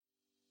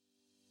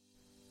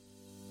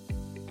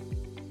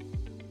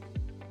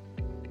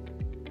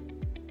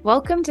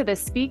Welcome to the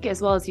Speak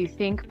as Well as You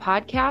Think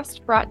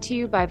podcast brought to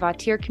you by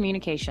Vatir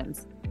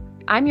Communications.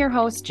 I'm your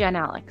host, Jen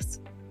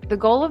Alex. The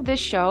goal of this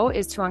show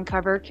is to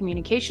uncover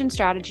communication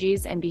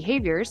strategies and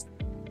behaviors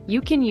you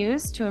can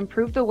use to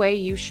improve the way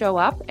you show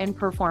up and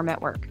perform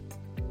at work.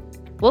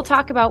 We'll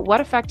talk about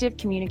what effective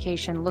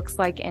communication looks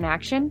like in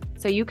action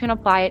so you can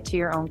apply it to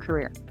your own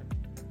career.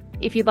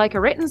 If you'd like a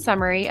written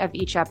summary of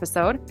each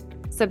episode,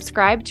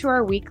 subscribe to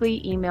our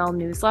weekly email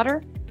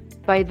newsletter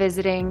by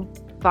visiting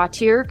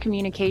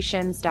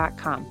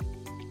vatircommunications.com.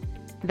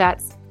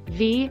 That's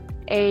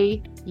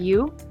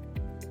VAUTIER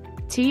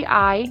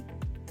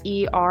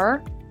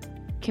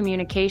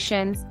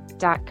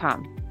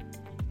communications.com.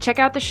 Check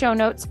out the show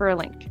notes for a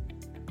link.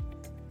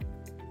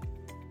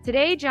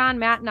 Today, John,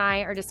 Matt, and I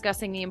are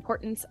discussing the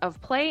importance of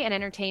play and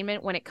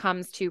entertainment when it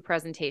comes to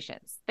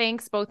presentations.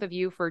 Thanks, both of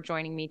you, for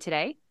joining me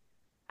today.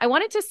 I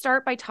wanted to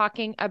start by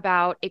talking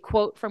about a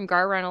quote from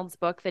Garr Reynolds'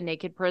 book, The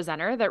Naked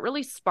Presenter, that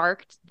really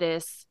sparked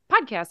this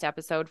podcast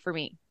episode for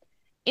me.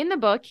 In the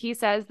book, he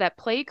says that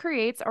play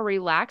creates a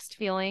relaxed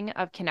feeling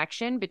of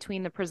connection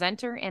between the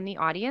presenter and the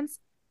audience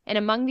and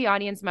among the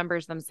audience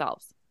members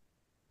themselves.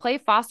 Play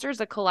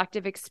fosters a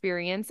collective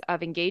experience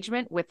of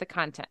engagement with the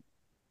content.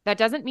 That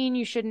doesn't mean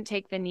you shouldn't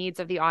take the needs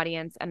of the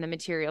audience and the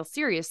material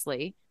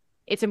seriously.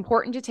 It's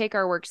important to take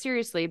our work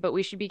seriously, but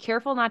we should be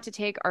careful not to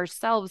take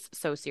ourselves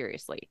so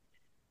seriously.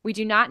 We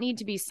do not need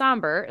to be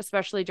somber,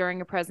 especially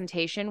during a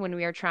presentation when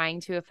we are trying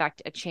to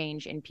affect a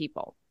change in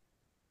people.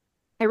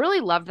 I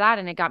really loved that,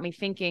 and it got me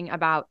thinking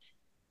about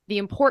the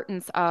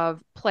importance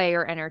of play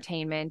or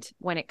entertainment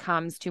when it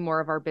comes to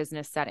more of our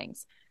business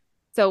settings.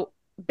 So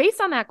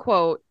based on that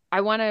quote,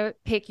 I want to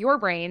pick your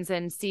brains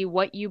and see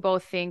what you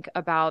both think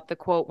about the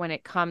quote when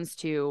it comes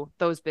to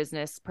those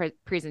business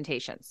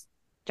presentations.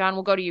 John,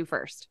 we'll go to you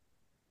first.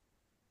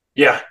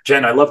 Yeah,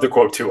 Jen, I love the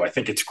quote too. I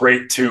think it's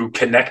great to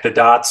connect the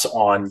dots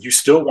on you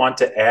still want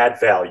to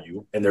add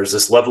value. And there's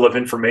this level of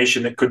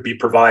information that could be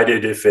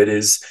provided if it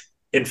is,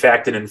 in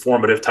fact, an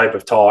informative type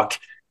of talk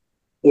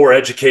or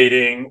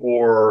educating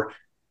or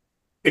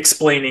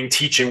explaining,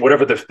 teaching,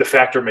 whatever the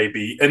factor may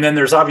be. And then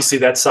there's obviously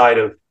that side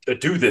of the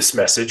do this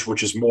message,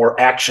 which is more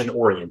action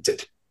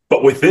oriented.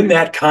 But within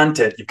that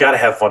content, you've got to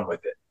have fun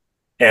with it.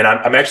 And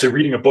I'm actually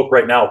reading a book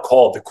right now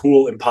called The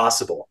Cool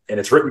Impossible. And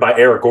it's written by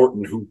Eric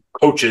Orton, who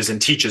coaches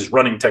and teaches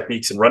running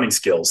techniques and running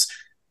skills.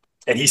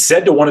 And he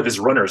said to one of his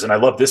runners, and I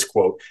love this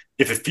quote,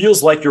 if it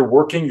feels like you're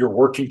working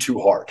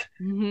too hard.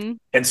 Mm-hmm.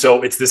 And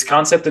so it's this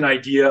concept and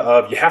idea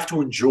of you have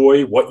to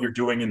enjoy what you're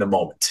doing in the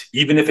moment,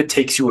 even if it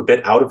takes you a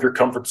bit out of your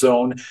comfort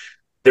zone.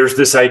 There's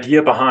this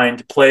idea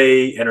behind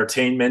play,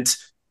 entertainment,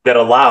 that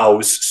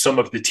allows some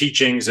of the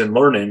teachings and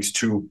learnings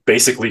to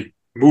basically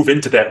move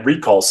into that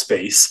recall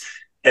space.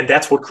 And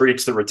that's what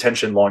creates the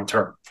retention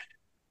long-term.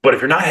 But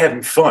if you're not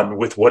having fun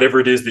with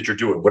whatever it is that you're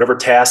doing, whatever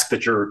task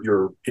that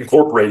you're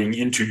incorporating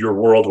into your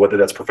world, whether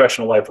that's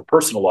professional life or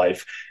personal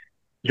life,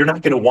 you're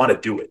not going to want to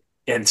do it.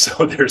 And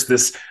so there's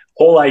this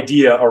whole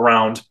idea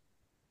around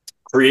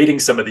creating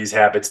some of these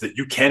habits that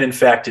you can, in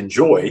fact,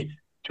 enjoy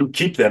to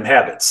keep them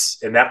habits.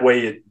 And that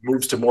way it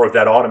moves to more of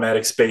that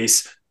automatic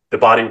space. The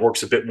body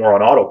works a bit more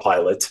on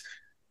autopilot.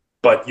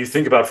 But you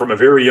think about from a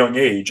very young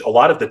age, a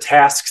lot of the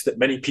tasks that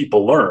many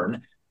people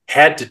learn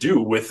had to do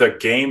with a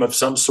game of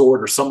some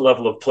sort or some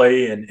level of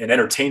play and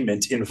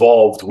entertainment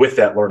involved with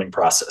that learning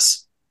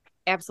process.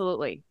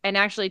 Absolutely. And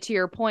actually, to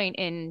your point,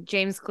 in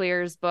James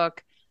Clear's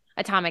book,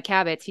 Atomic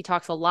Habits, he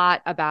talks a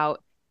lot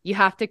about you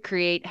have to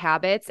create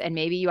habits, and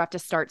maybe you have to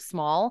start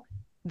small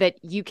that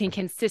you can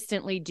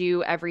consistently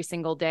do every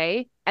single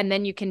day. And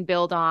then you can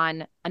build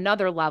on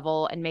another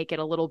level and make it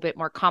a little bit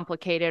more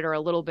complicated or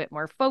a little bit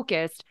more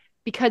focused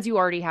because you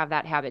already have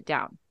that habit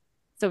down.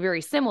 So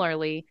very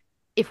similarly,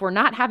 if we're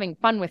not having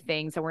fun with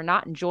things and we're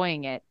not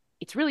enjoying it,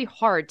 it's really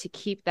hard to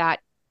keep that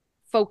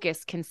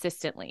focus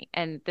consistently.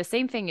 And the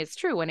same thing is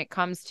true when it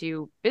comes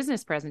to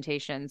business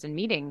presentations and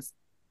meetings.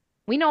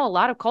 We know a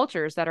lot of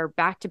cultures that are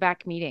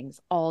back-to-back meetings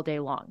all day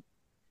long.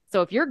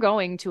 So if you're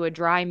going to a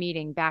dry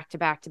meeting back to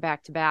back to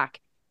back to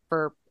back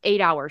for 8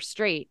 hours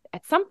straight,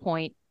 at some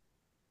point,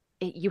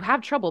 you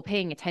have trouble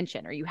paying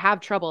attention or you have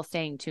trouble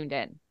staying tuned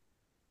in.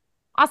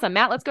 Awesome.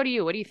 Matt, let's go to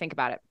you. What do you think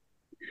about it?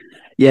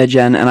 Yeah,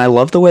 Jen, and I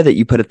love the way that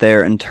you put it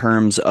there in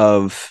terms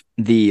of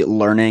the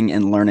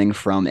learning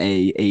from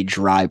a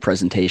dry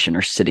presentation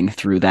or sitting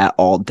through that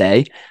all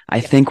day. I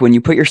think when you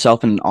put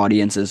yourself in an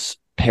audience's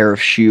pair of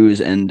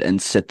shoes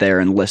and sit there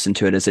and listen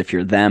to it as if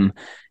you're them,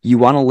 you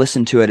want to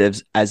listen to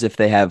it as if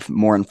they have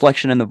more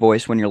inflection in the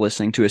voice when you're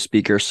listening to a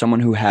speaker,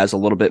 someone who has a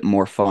little bit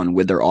more fun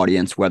with their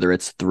audience, whether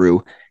it's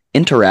through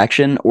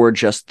interaction or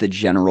just the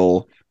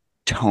general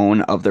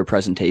tone of their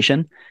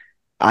presentation.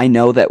 I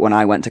know that when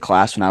I went to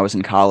class when I was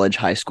in college,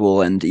 high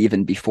school, and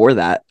even before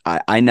that,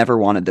 I never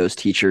wanted those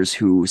teachers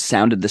who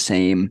sounded the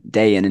same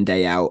day in and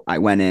day out. I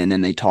went in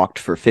and they talked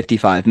for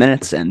 55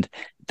 minutes and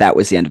that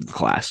was the end of the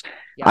class.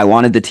 Yeah. I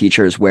wanted the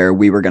teachers where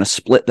we were going to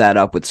split that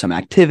up with some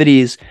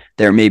activities.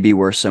 There maybe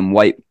were some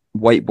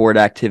whiteboard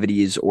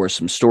activities or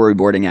some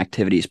storyboarding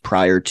activities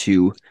prior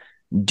to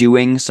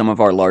doing some of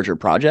our larger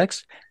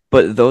projects.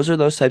 But those are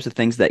those types of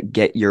things that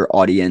get your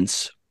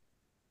audience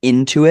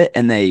into it,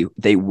 and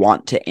they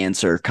want to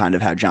answer, kind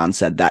of how John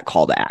said, that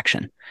call to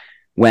action.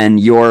 When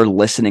you're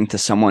listening to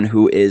someone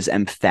who is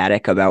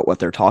emphatic about what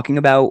they're talking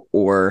about,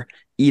 or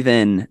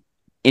even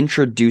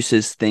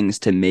introduces things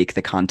to make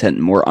the content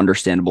more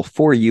understandable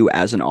for you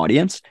as an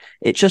audience,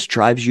 it just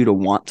drives you to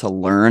want to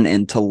learn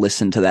and to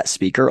listen to that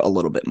speaker a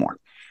little bit more.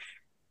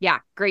 Yeah,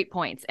 great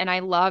points. And I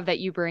love that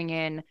you bring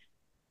in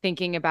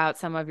thinking about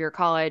some of your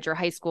college or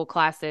high school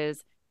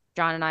classes.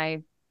 John and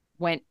I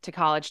went to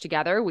college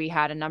together. We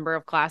had a number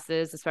of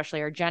classes,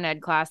 especially our gen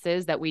ed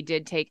classes, that we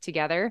did take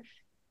together.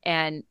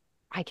 And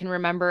I can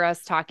remember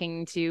us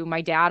talking to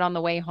my dad on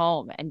the way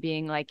home and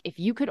being like, if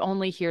you could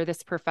only hear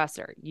this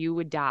professor, you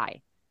would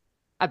die,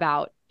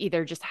 about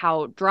either just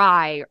how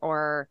dry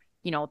or,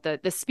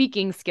 the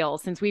speaking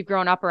skills. Since we've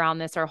grown up around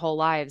this our whole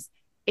lives,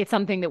 it's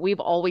something that we've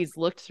always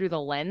looked through the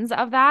lens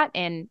of that.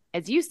 And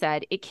as you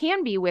said, it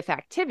can be with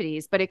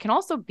activities, but it can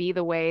also be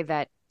the way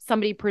that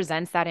somebody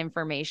presents that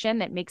information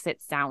that makes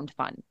it sound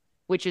fun,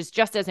 which is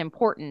just as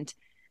important.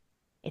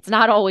 It's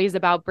not always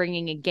about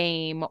bringing a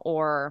game,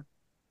 or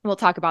we'll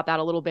talk about that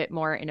a little bit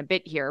more in a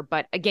bit here,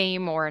 but a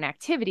game or an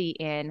activity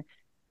in,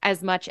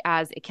 as much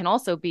as it can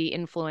also be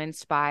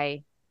influenced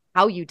by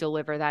how you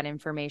deliver that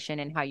information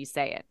and how you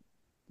say it.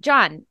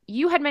 John,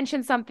 you had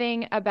mentioned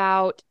something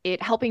about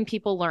it helping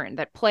people learn,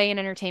 that play and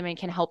entertainment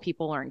can help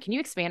people learn. Can you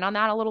expand on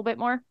that a little bit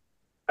more?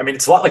 I mean,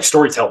 it's a lot like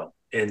storytelling.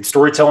 In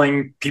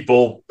storytelling,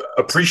 people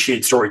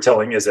appreciate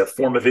storytelling as a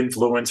form of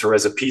influence or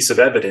as a piece of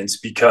evidence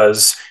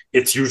because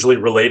it's usually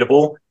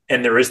relatable,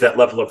 and there is that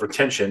level of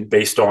retention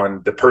based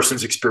on the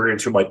person's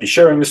experience who might be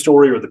sharing the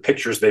story or the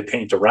pictures they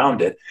paint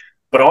around it.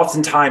 But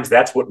oftentimes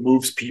that's what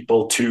moves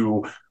people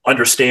to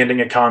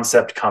understanding a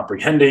concept,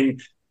 comprehending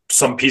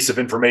some piece of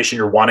information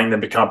you're wanting them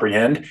to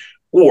comprehend,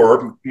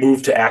 or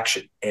move to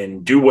action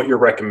and do what you're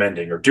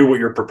recommending, or do what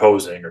you're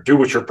proposing, or do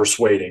what you're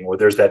persuading, or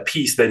there's that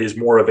piece that is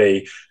more of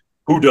a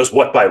who does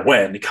what by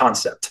when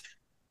concept.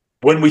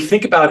 When we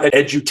think about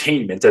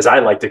edutainment, as I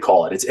like to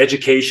call it, it's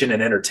education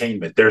and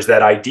entertainment. There's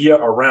that idea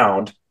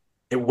around,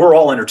 and we're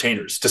all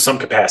entertainers to some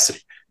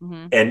capacity.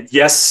 Mm-hmm. And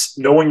yes,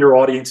 knowing your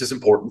audience is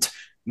important.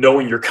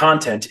 Knowing your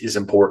content is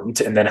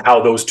important, and then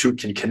how those two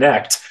can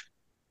connect.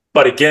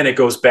 But again, it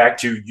goes back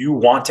to, you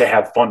want to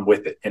have fun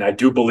with it. And I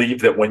do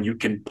believe that when you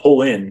can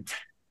pull in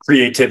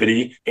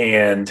creativity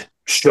and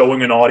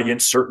showing an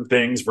audience certain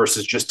things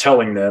versus just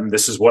telling them,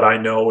 this is what I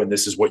know and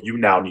this is what you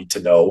now need to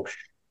know,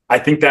 I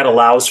think that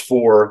allows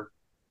for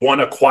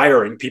one,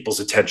 acquiring people's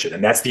attention.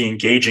 And that's the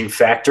engaging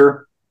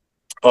factor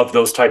of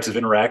those types of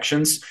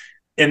interactions.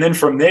 And then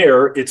from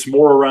there, it's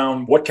more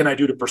around, what can I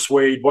do to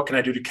persuade? What can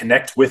I do to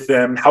connect with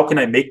them? How can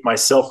I make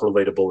myself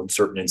relatable in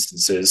certain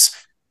instances?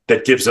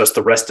 That gives us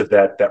the rest of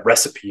that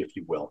recipe, if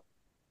you will.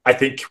 I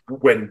think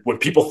when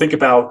people think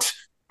about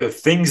the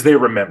things they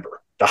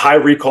remember, the high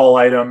recall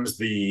items,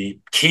 the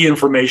key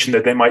information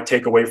that they might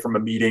take away from a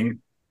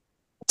meeting,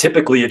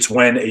 typically it's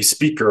when a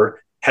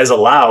speaker has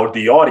allowed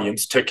the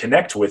audience to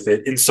connect with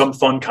it in some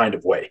fun kind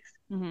of way.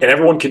 Mm-hmm. And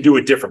everyone can do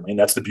it differently. And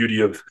that's the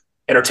beauty of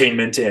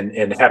entertainment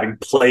and having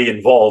play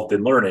involved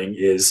in learning,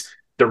 is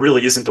there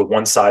really isn't a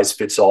one size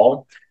fits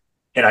all.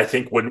 And I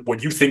think when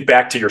you think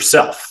back to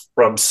yourself,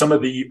 from some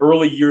of the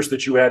early years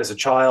that you had as a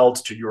child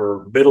to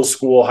your middle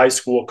school, high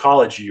school,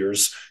 college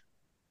years,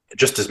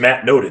 just as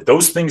Matt noted,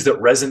 those things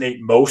that resonate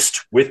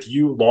most with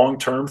you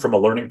long-term from a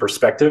learning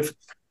perspective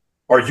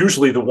are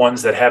usually the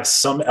ones that have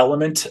some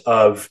element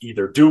of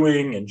either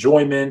doing,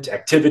 enjoyment,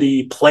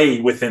 activity,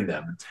 play within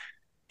them.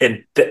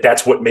 And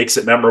that's what makes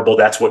it memorable.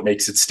 That's what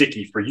makes it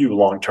sticky for you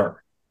long-term.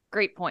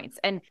 Great points.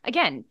 And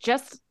again,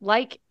 just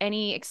like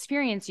any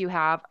experience you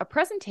have, a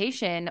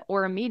presentation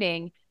or a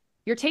meeting,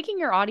 you're taking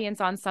your audience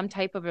on some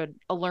type of a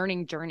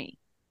learning journey.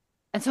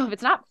 And so if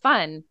it's not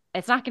fun,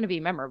 it's not going to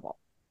be memorable.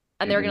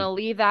 And they're going to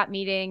leave that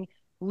meeting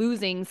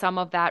losing some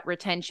of that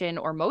retention,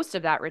 or most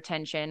of that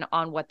retention,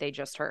 on what they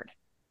just heard.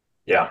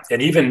 Yeah.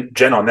 And even,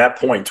 Jen, on that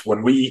point,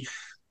 when you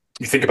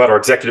think about our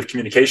executive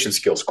communication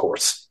skills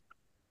course,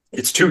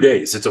 it's 2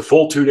 days. It's a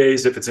full 2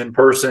 days if it's in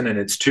person, and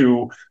it's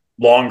 2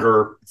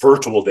 longer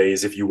virtual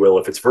days, if you will,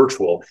 if it's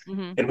virtual.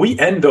 Mm-hmm. And we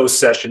end those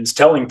sessions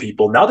telling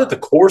people, now that the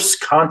course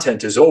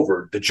content is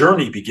over, the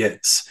journey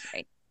begins.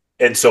 Right.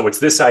 And so it's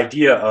this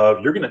idea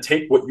of, you're going to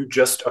take what you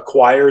just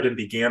acquired and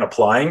began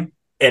applying,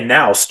 and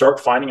now start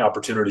finding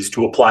opportunities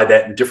to apply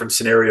that in different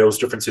scenarios,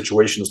 different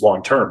situations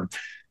long-term.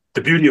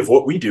 The beauty of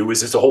what we do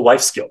is it's a whole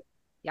life skill.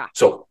 Yeah.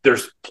 So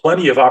there's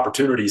plenty of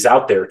opportunities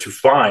out there to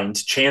find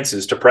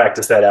chances to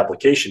practice that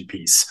application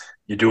piece.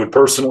 You do it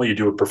personally, you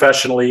do it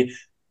professionally.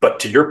 But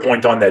to your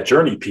point on that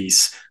journey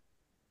piece,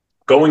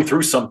 going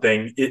through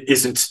something, it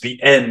isn't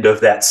the end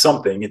of that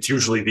something. It's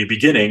usually the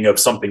beginning of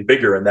something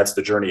bigger, and that's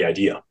the journey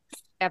idea.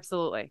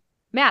 Absolutely.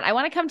 Matt, I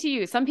want to come to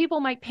you. Some people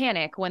might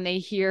panic when they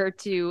hear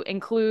to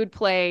include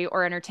play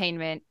or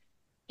entertainment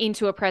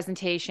into a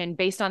presentation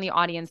based on the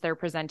audience they're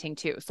presenting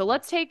to. So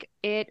let's take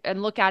it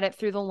and look at it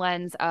through the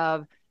lens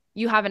of,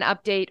 you have an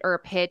update or a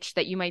pitch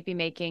that you might be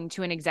making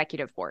to an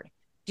executive board.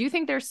 Do you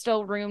think there's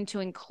still room to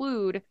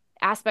include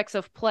aspects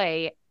of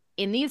play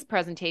in these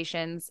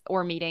presentations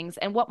or meetings,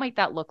 and what might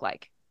that look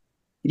like?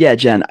 Yeah,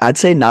 Jen, I'd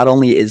say not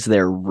only is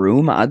there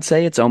room, I'd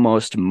say it's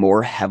almost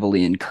more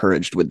heavily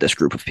encouraged with this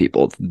group of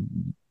people.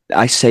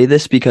 I say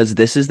this because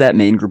this is that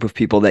main group of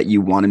people that you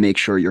want to make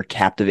sure you're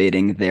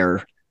captivating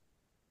their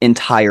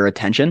entire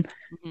attention,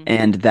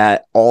 and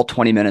that all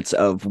 20 minutes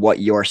of what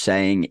you're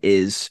saying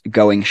is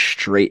going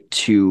straight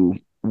to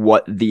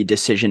what the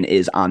decision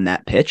is on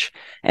that pitch.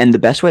 And the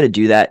best way to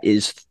do that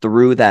is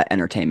through that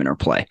entertainment or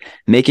play,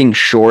 making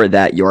sure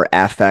that your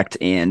affect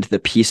and the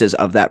pieces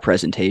of that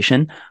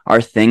presentation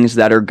are things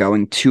that are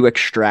going to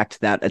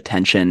extract that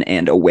attention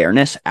and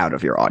awareness out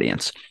of your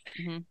audience.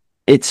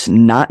 It's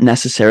not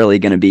necessarily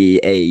going to be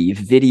a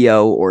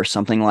video or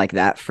something like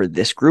that for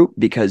this group,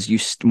 because you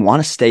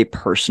want to stay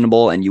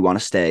personable and you want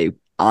to stay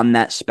on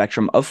that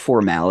spectrum of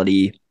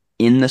formality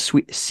in the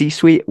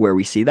C-suite where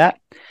we see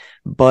that,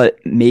 but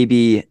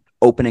maybe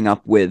opening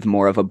up with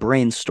more of a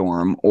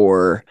brainstorm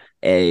or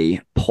a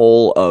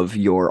poll of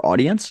your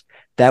audience.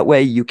 That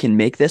way you can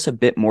make this a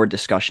bit more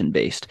discussion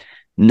based.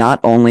 Not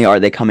only are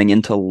they coming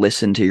in to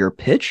listen to your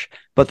pitch,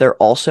 but they're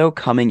also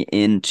coming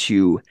in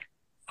to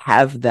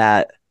have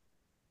that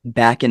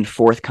back and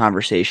forth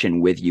conversation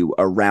with you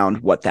around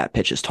what that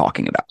pitch is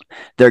talking about.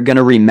 They're going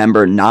to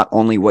remember not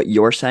only what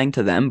you're saying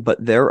to them,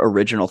 but their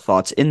original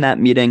thoughts in that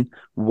meeting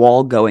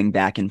while going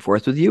back and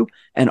forth with you.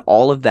 And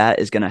all of that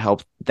is going to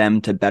help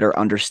them to better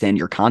understand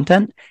your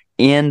content,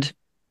 and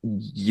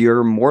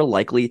you're more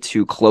likely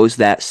to close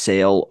that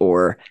sale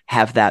or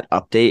have that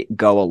update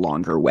go a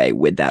longer way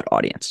with that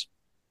audience.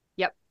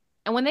 Yep.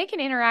 And when they can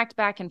interact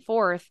back and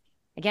forth,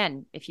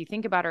 again, if you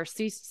think about our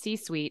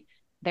C-suite,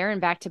 they're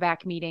in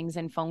back-to-back meetings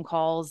and phone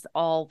calls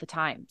all the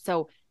time.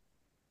 So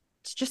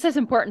it's just as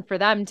important for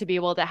them to be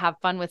able to have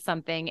fun with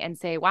something and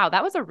say, wow,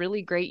 that was a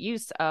really great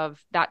use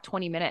of that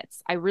 20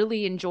 minutes. I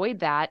really enjoyed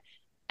that.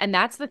 And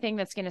that's the thing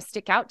that's going to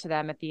stick out to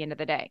them at the end of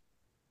the day.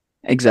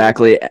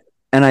 Exactly.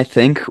 And I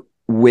think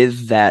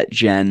with that,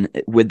 Jen,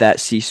 with that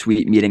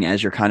C-suite meeting,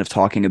 as you're kind of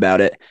talking about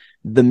it,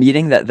 the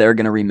meeting that they're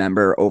going to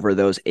remember over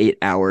those 8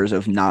 hours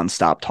of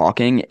nonstop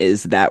talking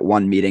is that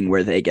one meeting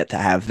where they get to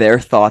have their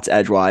thoughts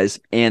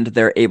edgewise and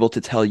they're able to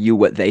tell you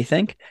what they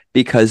think,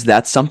 because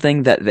that's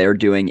something that they're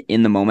doing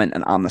in the moment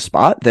and on the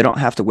spot. They don't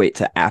have to wait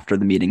to after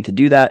the meeting to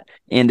do that.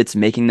 And it's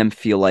making them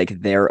feel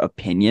like their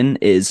opinion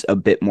is a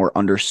bit more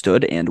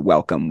understood and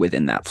welcome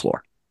within that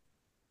floor.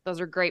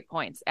 Those are great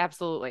points.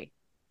 Absolutely.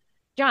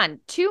 John,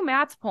 to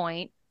Matt's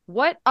point,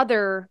 what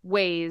other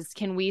ways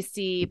can we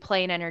see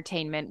play and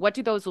entertainment? What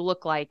do those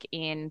look like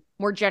in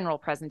more general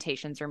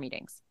presentations or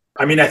meetings?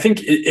 I mean, I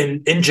think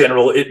in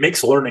general, it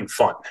makes learning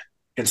fun.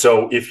 And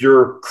so if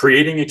you're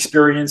creating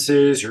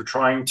experiences, you're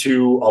trying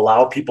to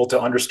allow people to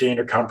understand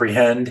or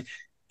comprehend,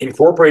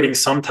 incorporating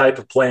some type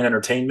of play and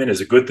entertainment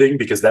is a good thing,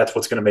 because that's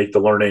what's going to make the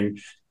learning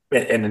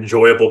an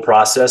enjoyable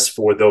process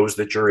for those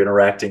that you're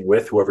interacting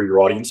with, whoever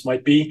your audience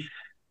might be.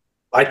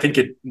 I think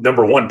it,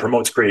 number one,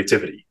 promotes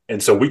creativity.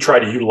 And so we try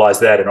to utilize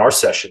that in our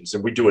sessions.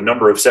 And we do a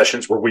number of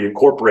sessions where we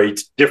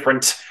incorporate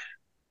different,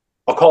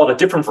 I'll call it a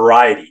different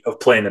variety of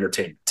play and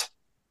entertainment.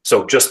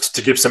 So just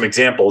to give some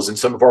examples, in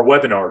some of our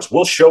webinars,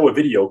 we'll show a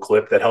video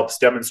clip that helps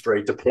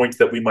demonstrate the points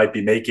that we might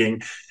be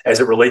making as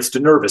it relates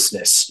to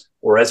nervousness,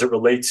 or as it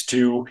relates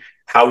to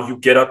how you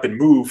get up and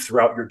move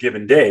throughout your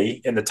given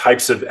day, and the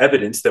types of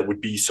evidence that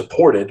would be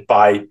supported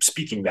by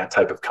speaking that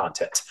type of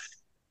content.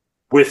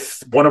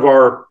 With one of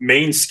our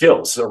main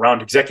skills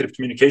around executive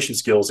communication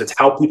skills, it's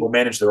how people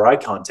manage their eye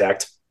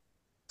contact.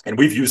 And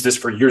we've used this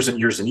for years and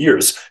years and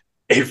years.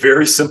 A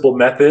very simple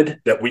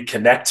method that we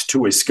connect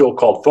to a skill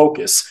called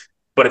focus,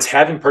 but it's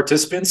having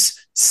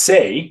participants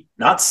say,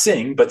 not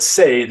sing, but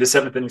say the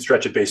seventh inning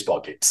stretch at baseball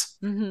games.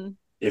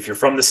 If you're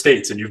from the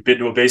States and you've been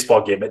to a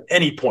baseball game at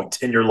any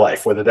point in your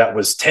life, whether that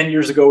was 10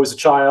 years ago as a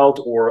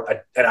child or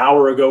an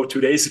hour ago,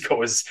 2 days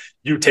ago as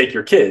you take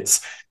your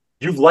kids,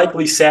 you've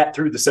likely sat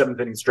through the seventh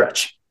inning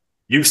stretch.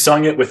 You've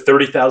sung it with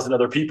 30,000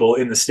 other people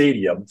in the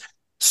stadium.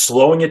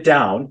 Slowing it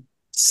down,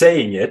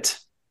 saying it,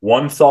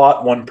 one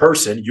thought, one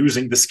person,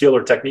 using the skill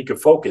or technique of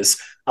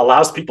focus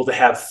allows people to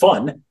have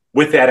fun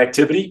with that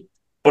activity,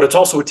 but it's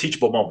also a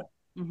teachable moment.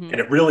 And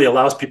it really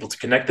allows people to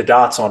connect the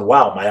dots on,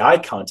 wow, my eye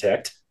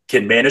contact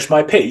can manage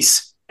my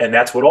pace. And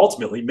that's what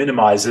ultimately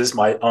minimizes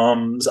my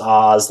ums,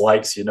 ahs,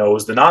 likes, you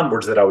knows, the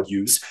non-words that I would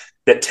use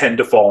that tend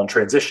to fall in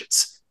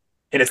transitions.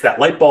 And it's that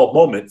light bulb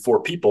moment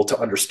for people to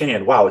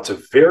understand, wow, it's a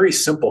very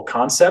simple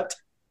concept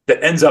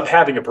that ends up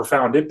having a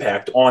profound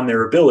impact on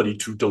their ability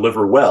to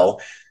deliver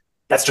well.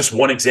 That's just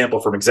one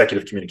example from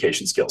executive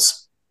communication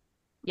skills.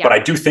 Yeah. But I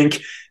do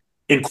think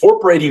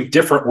incorporating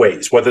different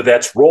ways, whether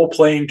that's role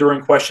playing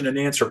during question and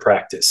answer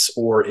practice,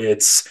 or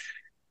it's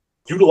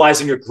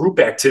utilizing a group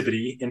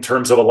activity in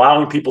terms of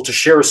allowing people to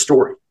share a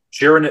story,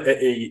 share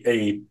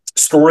a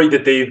story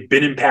that they've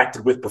been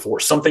impacted with before,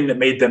 something that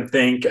made them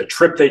think, a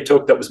trip they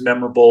took that was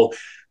memorable,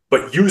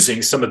 but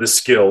using some of the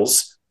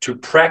skills to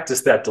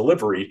practice that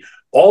delivery.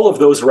 All of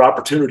those are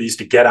opportunities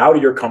to get out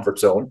of your comfort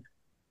zone,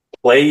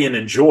 play and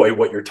enjoy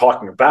what you're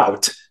talking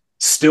about,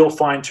 still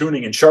fine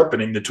tuning and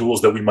sharpening the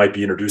tools that we might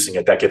be introducing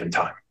at that given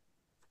time.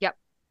 Yep.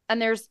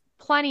 And there's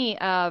plenty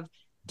of,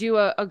 do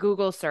a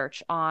Google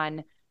search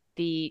on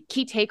the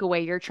key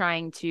takeaway you're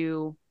trying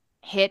to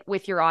hit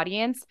with your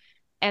audience,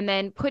 and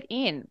then put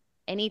in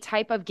any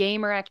type of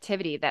game or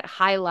activity that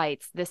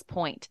highlights this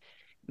point.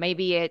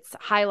 Maybe it's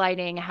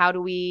highlighting, how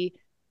do we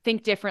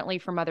think differently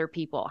from other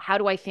people? How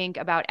do I think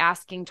about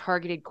asking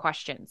targeted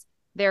questions?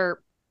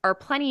 There are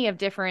plenty of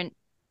different,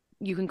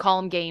 you can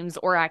call them games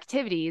or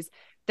activities,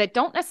 that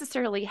don't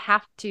necessarily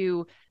have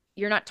to,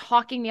 you're not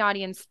talking the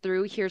audience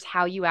through, here's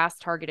how you ask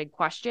targeted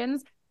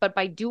questions. But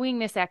by doing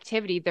this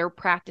activity, they're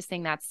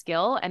practicing that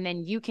skill. And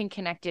then you can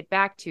connect it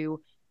back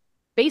to,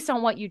 based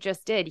on what you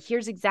just did,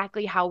 here's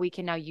exactly how we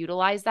can now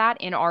utilize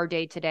that in our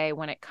day-to-day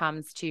when it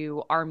comes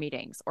to our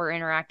meetings or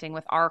interacting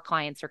with our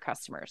clients or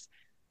customers.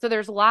 So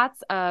there's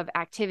lots of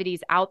activities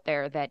out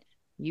there that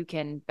you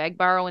can beg,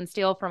 borrow, and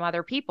steal from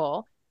other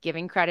people,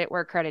 giving credit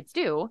where credit's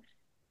due,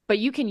 but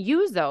you can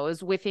use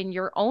those within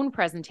your own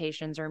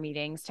presentations or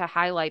meetings to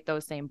highlight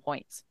those same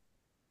points.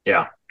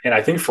 Yeah. And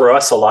I think for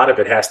us, a lot of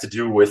it has to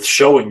do with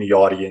showing the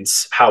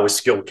audience how a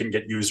skill can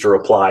get used or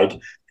applied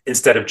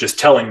instead of just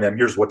telling them,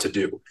 here's what to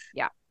do.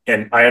 Yeah.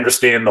 And I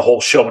understand the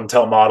whole show and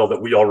tell model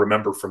that we all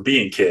remember from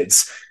being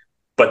kids,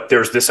 but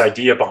there's this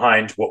idea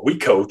behind what we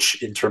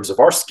coach in terms of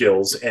our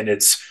skills. And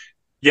it's,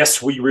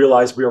 yes, we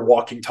realize we are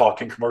walking,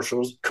 talking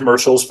commercials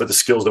for the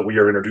skills that we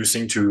are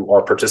introducing to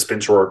our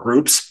participants or our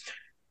groups.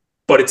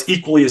 But it's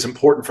equally as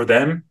important for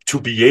them to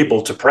be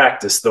able to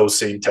practice those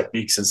same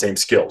techniques and same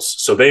skills.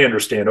 So they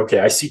understand, okay,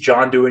 I see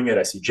John doing it.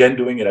 I see Jen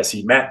doing it. I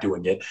see Matt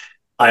doing it.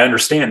 I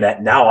understand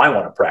that. Now I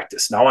want to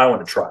practice. Now I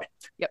want to try.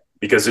 Yep.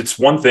 Because it's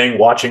one thing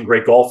watching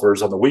great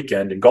golfers on the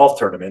weekend in golf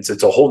tournaments.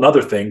 It's a whole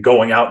nother thing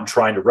going out and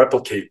trying to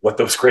replicate what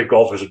those great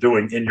golfers are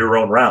doing in your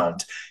own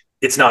round.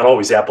 It's not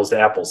always apples to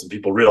apples, and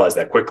people realize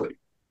that quickly.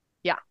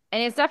 Yeah.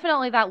 And it's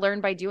definitely that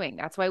learn by doing.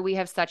 That's why we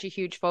have such a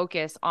huge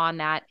focus on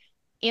that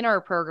in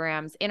our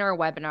programs, in our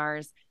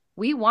webinars.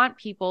 We want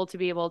people to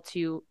be able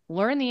to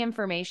learn the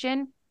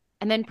information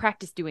and then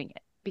practice doing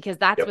it, because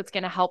that's what's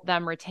going to help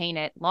them retain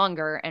it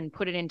longer and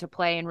put it into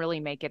play and really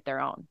make it their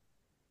own.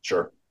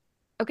 Sure.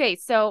 Okay,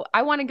 so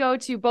I want to go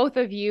to both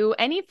of you.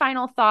 Any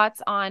final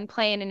thoughts on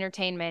play and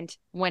entertainment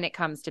when it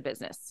comes to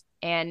business?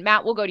 And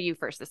Matt, we'll go to you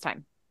first this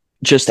time.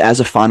 Just as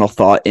a final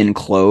thought in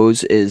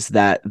close is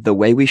that the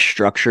way we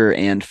structure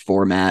and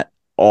format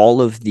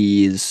all of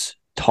these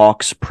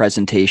talks,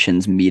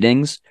 presentations,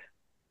 meetings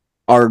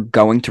are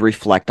going to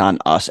reflect on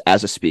us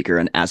as a speaker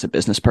and as a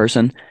business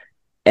person.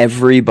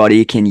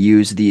 Everybody can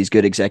use these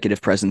good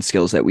executive presence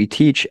skills that we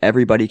teach.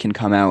 Everybody can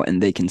come out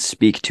and they can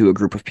speak to a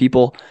group of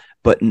people,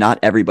 but not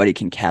everybody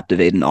can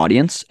captivate an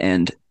audience.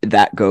 And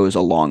that goes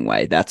a long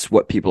way. That's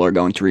what people are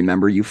going to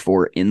remember you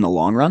for in the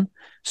long run.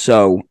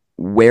 So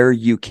where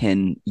you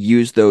can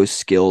use those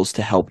skills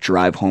to help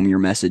drive home your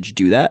message,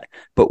 do that.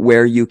 But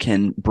where you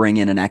can bring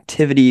in an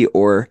activity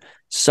or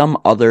some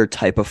other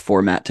type of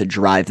format to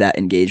drive that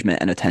engagement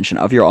and attention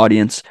of your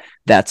audience,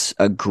 that's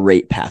a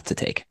great path to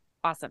take.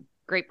 Awesome.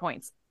 Great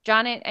points.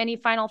 John, any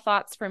final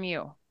thoughts from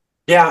you?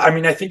 Yeah, I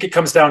mean, I think it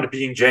comes down to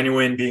being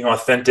genuine, being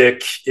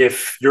authentic.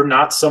 If you're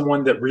not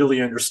someone that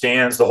really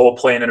understands the whole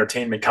play and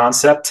entertainment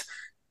concept,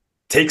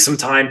 take some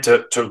time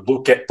to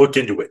look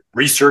into it,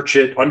 research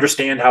it,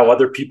 understand how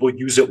other people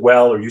use it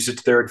well or use it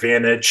to their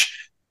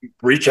advantage.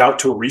 Reach out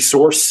to a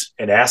resource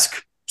and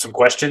ask some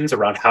questions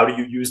around, how do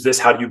you use this?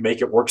 How do you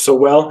make it work so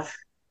well?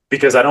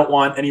 Because I don't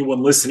want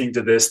anyone listening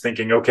to this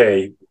thinking,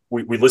 okay,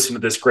 we listened to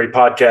this great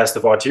podcast the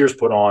Vautiers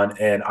put on,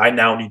 and I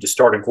now need to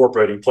start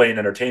incorporating play and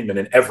entertainment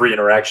in every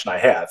interaction I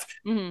have.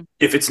 Mm-hmm.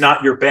 If it's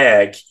not your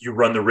bag, you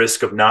run the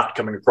risk of not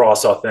coming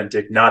across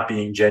authentic, not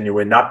being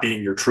genuine, not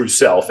being your true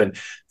self. And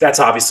that's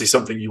obviously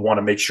something you want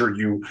to make sure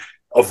you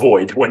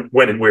avoid when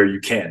and where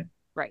you can.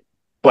 Right.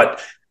 But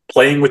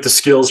playing with the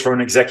skills from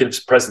an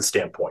executive presence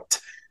standpoint,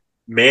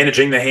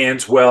 managing the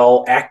hands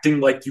well,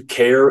 acting like you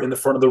care in the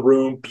front of the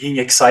room, being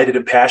excited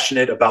and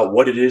passionate about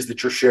what it is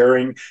that you're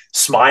sharing,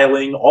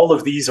 smiling, all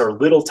of these are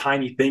little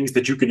tiny things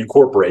that you can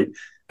incorporate,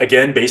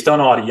 again, based on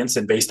audience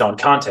and based on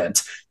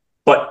content,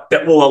 but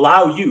that will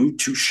allow you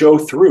to show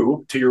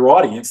through to your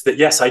audience that,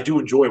 yes, I do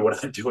enjoy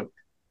what I'm doing.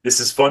 This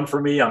is fun for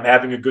me. I'm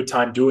having a good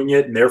time doing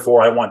it. And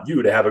therefore, I want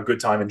you to have a good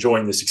time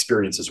enjoying this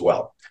experience as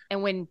well.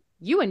 And when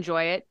you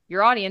enjoy it,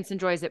 your audience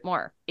enjoys it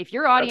more. If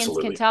your audience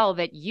can tell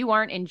that you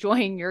aren't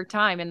enjoying your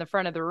time in the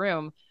front of the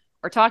room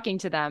or talking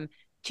to them,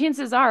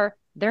 chances are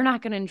they're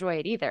not going to enjoy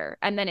it either.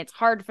 And then it's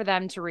hard for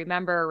them to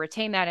remember,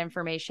 retain that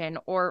information,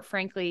 or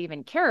frankly,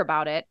 even care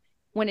about it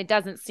when it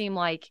doesn't seem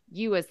like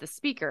you as the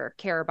speaker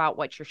care about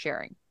what you're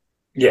sharing.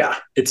 Yeah,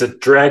 it's a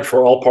drag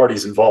for all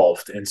parties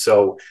involved. And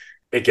so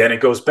again,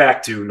 it goes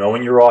back to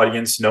knowing your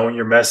audience, knowing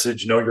your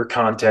message, know your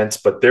content,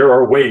 but there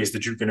are ways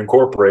that you can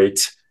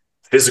incorporate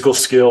physical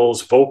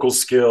skills, vocal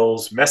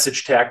skills,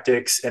 message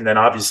tactics, and then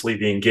obviously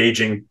the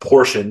engaging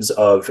portions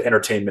of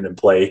entertainment and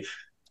play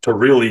to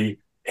really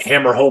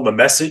hammer home a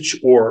message,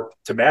 or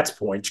to Matt's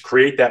point,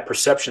 create that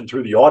perception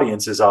through the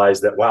audience's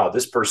eyes that, wow,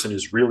 this person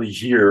is really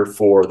here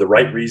for the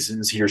right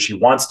reasons. He or she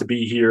wants to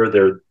be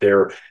here.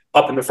 They're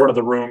up in the front of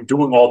the room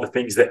doing all the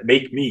things that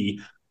make me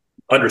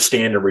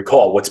understand and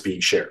recall what's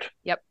being shared.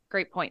 Yep.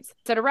 Great points.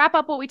 So to wrap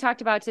up what we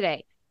talked about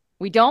today,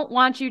 we don't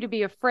want you to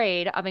be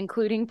afraid of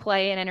including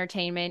play and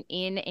entertainment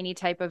in any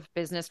type of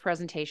business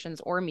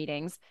presentations or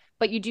meetings,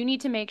 but you do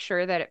need to make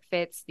sure that it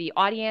fits the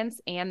audience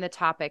and the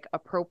topic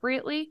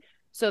appropriately,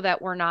 so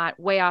that we're not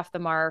way off the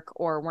mark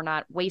or we're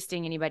not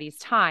wasting anybody's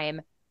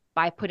time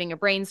by putting a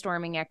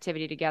brainstorming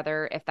activity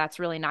together if that's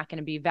really not going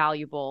to be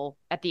valuable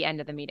at the end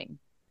of the meeting.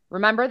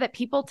 Remember that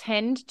people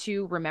tend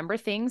to remember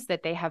things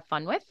that they have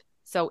fun with.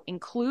 So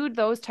include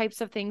those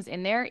types of things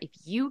in there. If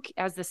you,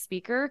 as the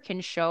speaker,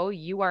 can show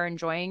you are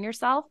enjoying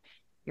yourself,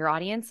 your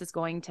audience is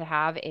going to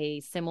have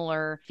a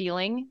similar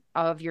feeling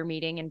of your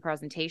meeting and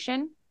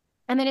presentation.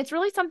 And then it's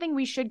really something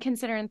we should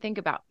consider and think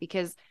about,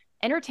 because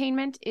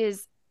entertainment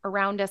is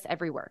around us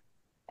everywhere.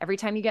 Every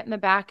time you get in the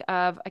back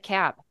of a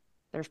cab,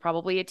 there's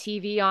probably a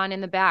TV on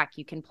in the back.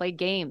 You can play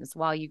games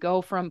while you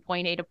go from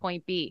point A to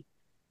point B.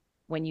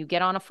 When you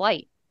get on a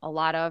flight, a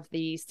lot of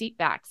the seat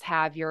backs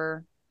have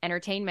your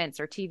entertainments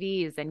or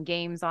TVs and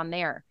games on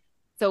there.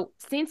 So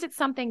since it's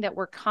something that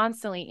we're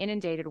constantly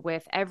inundated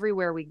with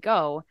everywhere we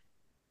go,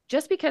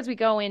 just because we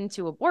go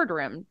into a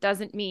boardroom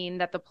doesn't mean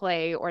that the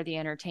play or the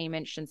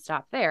entertainment should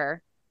stop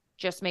there.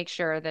 Just make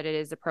sure that it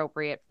is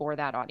appropriate for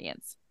that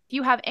audience. If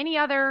you have any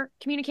other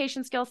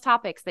communication skills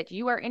topics that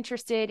you are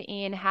interested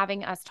in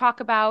having us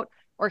talk about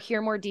or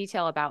hear more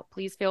detail about,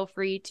 please feel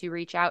free to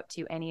reach out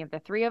to any of the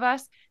three of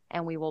us,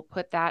 and we will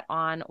put that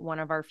on one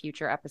of our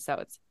future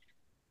episodes.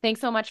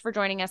 Thanks so much for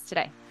joining us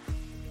today.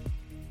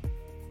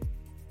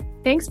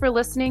 Thanks for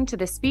listening to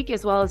the Speak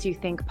As Well As You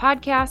Think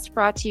podcast,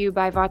 brought to you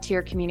by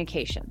Vautier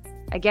Communications.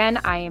 Again,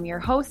 I am your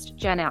host,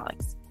 Jen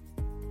Alex.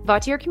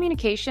 Vautier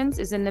Communications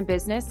is in the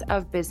business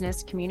of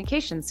business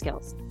communication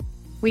skills.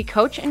 We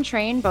coach and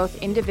train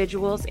both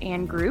individuals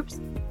and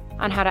groups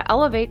on how to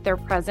elevate their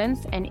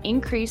presence and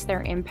increase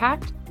their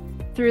impact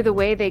through the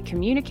way they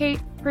communicate,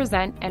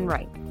 present, and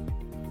write.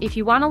 If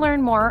you want to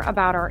learn more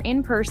about our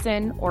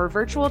in-person or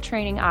virtual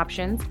training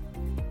options,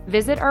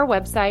 visit our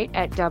website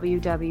at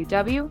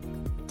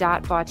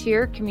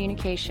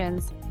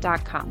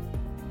www.vautiercommunications.com.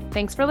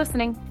 Thanks for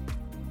listening.